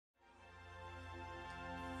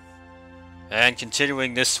And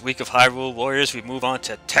continuing this week of Hyrule Warriors, we move on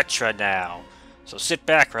to Tetra now. So sit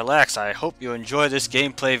back, relax, I hope you enjoy this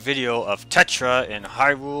gameplay video of Tetra in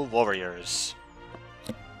Hyrule Warriors.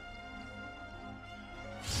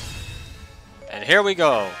 And here we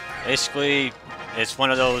go. Basically, it's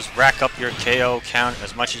one of those rack up your KO count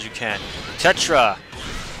as much as you can. Tetra!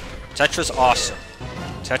 Tetra's awesome.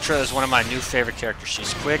 Tetra is one of my new favorite characters.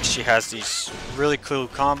 She's quick, she has these really cool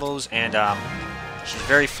combos, and she's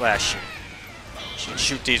very flashy. She can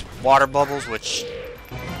shoot these water bubbles, which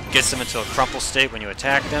gets them into a crumple state when you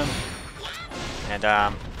attack them.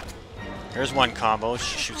 And here's one combo.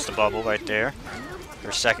 She shoots the bubble right there.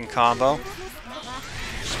 Her second combo,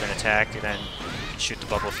 she's gonna attack and then shoot the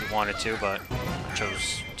bubble if you wanted to, but I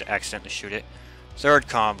chose to accidentally shoot it. Third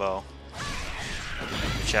combo,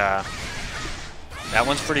 which that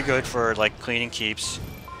one's pretty good for like cleaning keeps.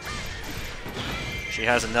 She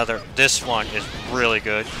has another. This one is really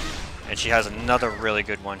good. And she has another really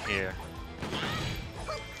good one here.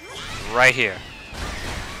 Right here.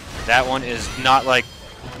 That one is not like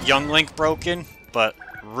Young Link broken, but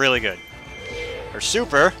really good. Her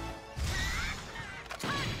super,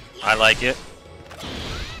 I like it.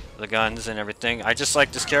 The guns and everything. I just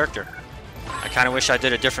like this character. I kind of wish I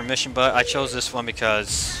did a different mission, but I chose this one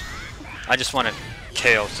because I just want to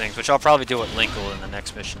KO things, which I'll probably do with Linkle in the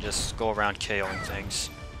next mission. Just go around KOing things.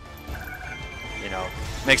 You know,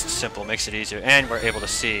 makes it simple, makes it easier, and we're able to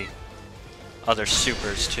see other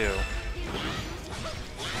supers too.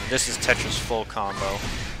 This is Tetra's full combo.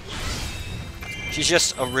 She's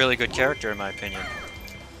just a really good character in my opinion.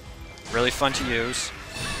 Really fun to use,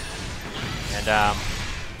 and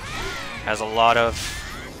has a lot of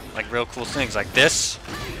like real cool things like this.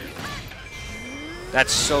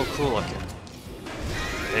 That's so cool looking.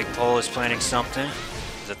 Big Pole is planning something.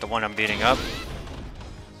 Is it the one I'm beating up?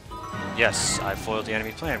 Yes, I foiled the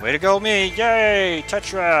enemy plan. Way to go, me! Yay!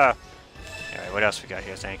 Tetra! Alright, what else we got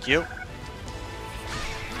here? Thank you.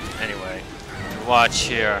 Anyway, watch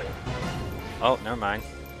here. Oh, never mind.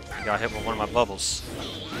 I got hit with one of my bubbles.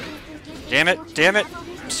 Damn it! Damn it!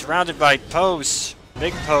 I'm surrounded by Poes.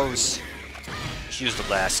 Big Poes. Just use the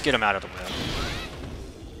blast. Get him out of the way.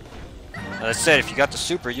 As I said, if you got the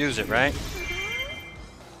super, use it, right?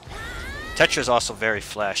 Tetra is also very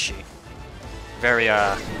flashy. Very,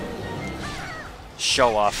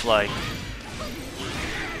 show off, like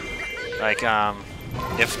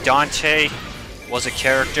if Dante was a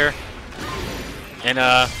character in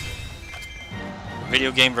a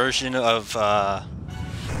video game version of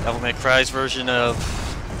Devil May Cry's version of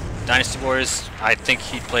Dynasty Warriors, I think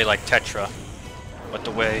he'd play like Tetra, with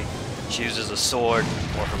the way she uses a sword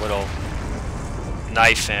or her little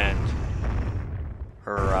knife and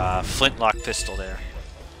her flintlock pistol there.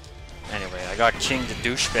 Anyway, I got King the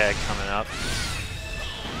Douchebag coming up.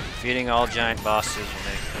 Defeating all giant bosses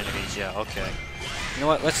and enemies. Yeah, okay. You know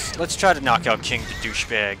what? Let's try to knock out King the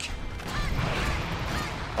Douchebag.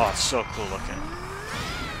 Oh, it's so cool looking.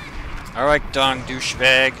 All right, Dong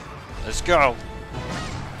Douchebag, let's go.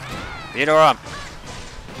 Beat her up.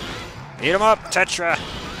 Beat him up, Tetra.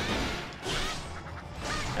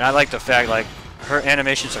 And I like the fact like her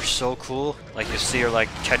animations are so cool. Like you see her like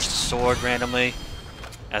catch the sword randomly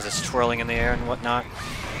as it's twirling in the air and whatnot.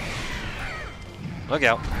 Look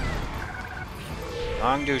out.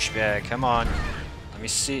 Long douchebag, come on. Let me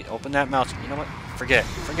see. Open that mouth. You know what? Forget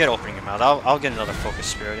opening your mouth. I'll get another focus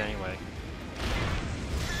spirit anyway.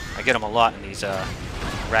 I get them a lot in these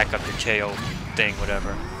rack up your KO thing,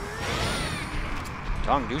 whatever.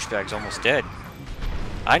 Dong douchebag's almost dead.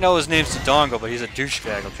 I know his name's Dodongo, but he's a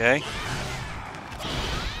douchebag, okay?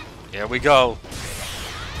 Here we go.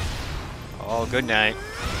 Oh, good night.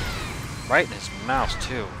 Right in his mouth,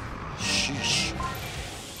 too. Sheesh.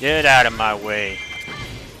 Get out of my way.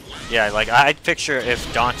 Yeah, like, I'd picture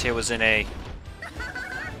if Dante was in a...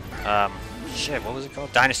 shit, what was it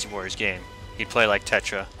called? Dynasty Warriors game. He'd play like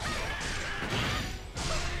Tetra.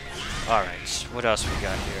 Alright, what else we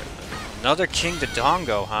got here? Another King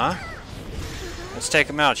Dodongo, huh? Let's take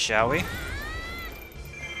him out, shall we?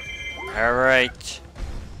 Alright.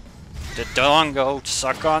 Dodongo,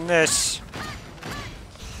 suck on this.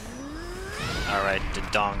 Alright,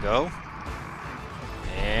 Dodongo.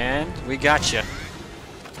 And we got you.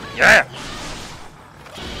 Yeah!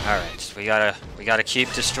 Alright, we gotta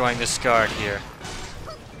keep destroying this guard here.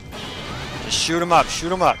 Just shoot him up,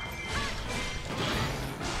 shoot him up.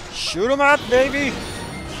 Shoot him up, baby!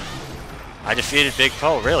 I defeated Big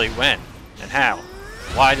Po, really? When? And how?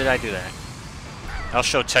 Why did I do that? I'll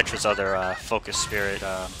show Tetra's other Focus Spirit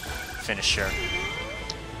finisher.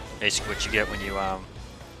 Basically what you get when you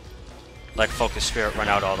let Focus Spirit run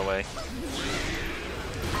out all the way.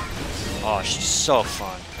 Oh, she's so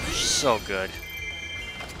fun. She's so good.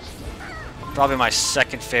 Probably my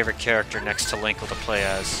second favorite character next to Linkle to play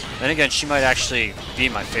as. Then again, she might actually be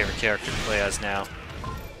my favorite character to play as now.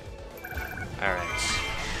 Alright.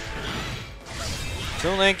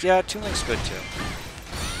 Toon Link, yeah, Toon Link's good too.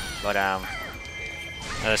 But, as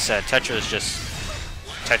I said, Tetra is just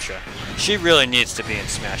Tetra. She really needs to be in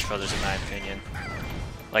Smash Brothers, in my opinion.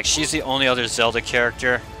 Like, she's the only other Zelda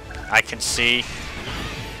character I can see,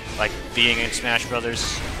 like, being in Smash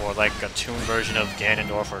Brothers, or like a Toon version of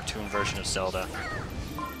Ganondorf or a Toon version of Zelda.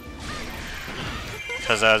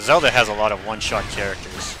 Because Zelda has a lot of one-shot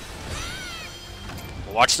characters.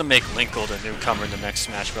 Watch them make Linkle the newcomer in the next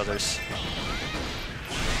Smash Brothers.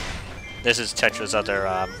 This is Tetra's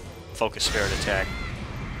other Focus Spirit attack.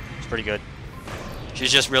 It's pretty good.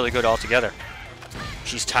 She's just really good altogether.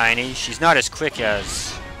 She's tiny. She's not as quick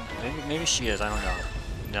as... Maybe she is, I don't know.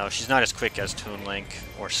 No, she's not as quick as Toon Link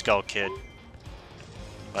or Skull Kid.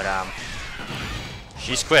 But,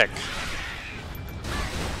 she's quick.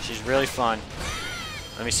 She's really fun.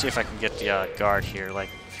 Let me see if I can get the guard here. Like,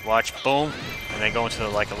 if you watch, boom, and they go into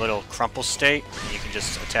like a little crumple state, and you can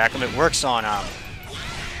just attack them. It works on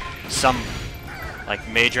some like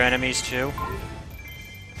major enemies too,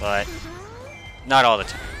 but not all the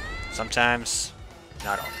time. Sometimes,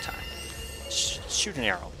 not all the time. Shoot an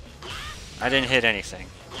arrow. I didn't hit anything.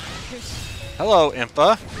 Hello,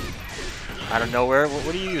 Impa. Out of nowhere.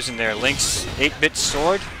 What are you using there? Link's 8-bit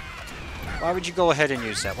sword? Why would you go ahead and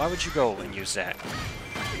use that? Why would you go and use that?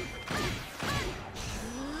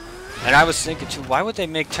 And I was thinking too, why would they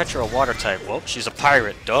make Tetra a water type? Well, she's a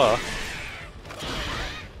pirate, duh.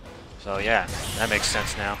 So yeah, that makes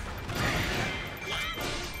sense now.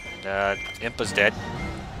 And Impa's dead.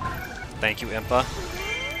 Thank you, Impa.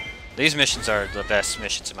 These missions are the best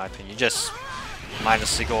missions in my opinion. You just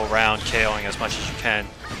mindlessly go around KOing as much as you can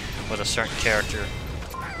with a certain character.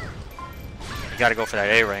 You gotta go for that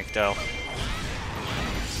A rank though.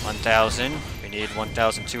 1,000. We need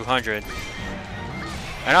 1,200.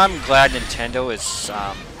 And I'm glad Nintendo is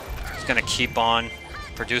gonna keep on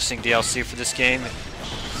producing DLC for this game.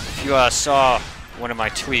 If you saw one of my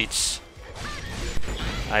tweets,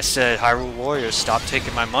 I said, Hyrule Warriors, stop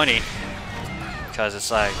taking my money. Because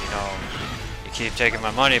it's like, you know, you keep taking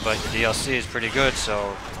my money, but your DLC is pretty good,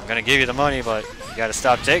 so I'm gonna give you the money, but you gotta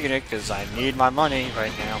stop taking it, because I need my money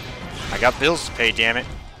right now. I got bills to pay, damn it.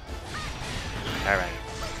 Alright.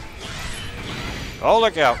 Oh,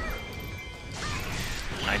 look out.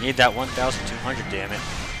 I need that 1,200, damn it.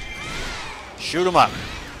 Shoot him up.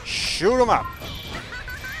 Shoot him up.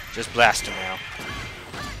 Just blast him now.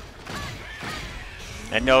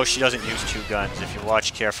 And no, she doesn't use two guns. If you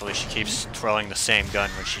watch carefully, she keeps throwing the same gun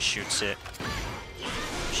when she shoots it.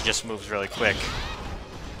 She just moves really quick.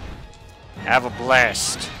 Have a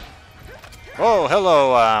blast. Oh,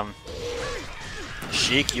 hello,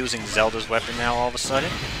 Sheik using Zelda's weapon now all of a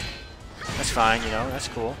sudden. That's fine, you know, that's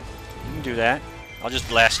cool. You can do that. I'll just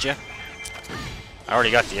blast you. I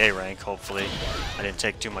already got the A rank, hopefully. I didn't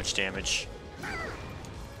take too much damage.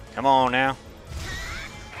 Come on now.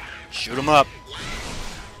 Shoot 'em up.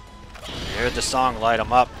 You heard the song, light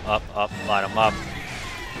 'em up, light 'em up.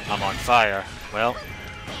 I'm on fire. Well,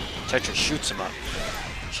 Tetra shoots 'em up.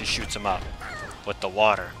 She shoots 'em up with the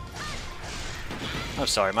water. I'm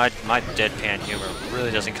sorry, my deadpan humor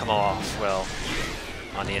really doesn't come off well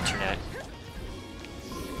on the internet.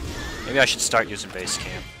 Maybe I should start using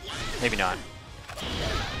Basecamp. Maybe not.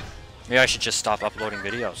 Maybe I should just stop uploading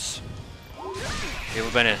videos. People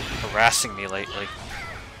have been harassing me lately.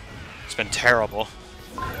 It's been terrible.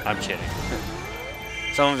 I'm kidding.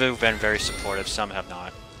 Some of you have been very supportive, some have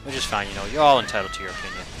not. Which is fine, you know, you're all entitled to your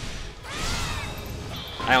opinion.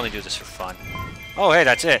 I only do this for fun. Oh, hey,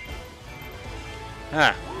 that's it.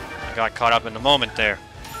 Huh. I got caught up in the moment there.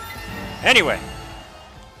 Anyway.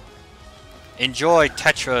 Enjoy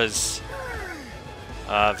Tetra's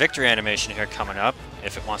victory animation here coming up,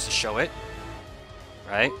 if it wants to show it.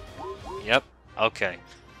 Right? Yep. Okay.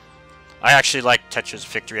 I actually like Tetra's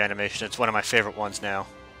victory animation. It's one of my favorite ones now.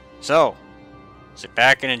 So, sit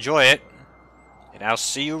back and enjoy it, and I'll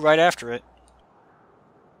see you right after it.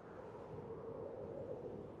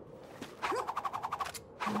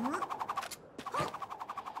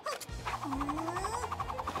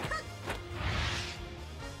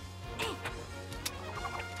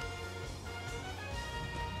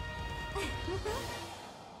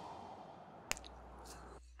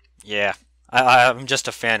 Yeah, I'm just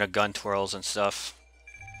a fan of gun twirls and stuff.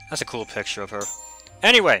 That's a cool picture of her.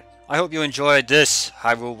 Anyway, I hope you enjoyed this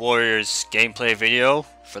Hyrule Warriors gameplay video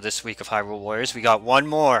for this week of Hyrule Warriors. We got one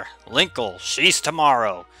more. Linkle, she's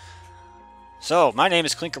tomorrow. So, my name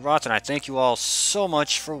is Clinkeroith, and I thank you all so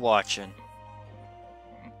much for watching.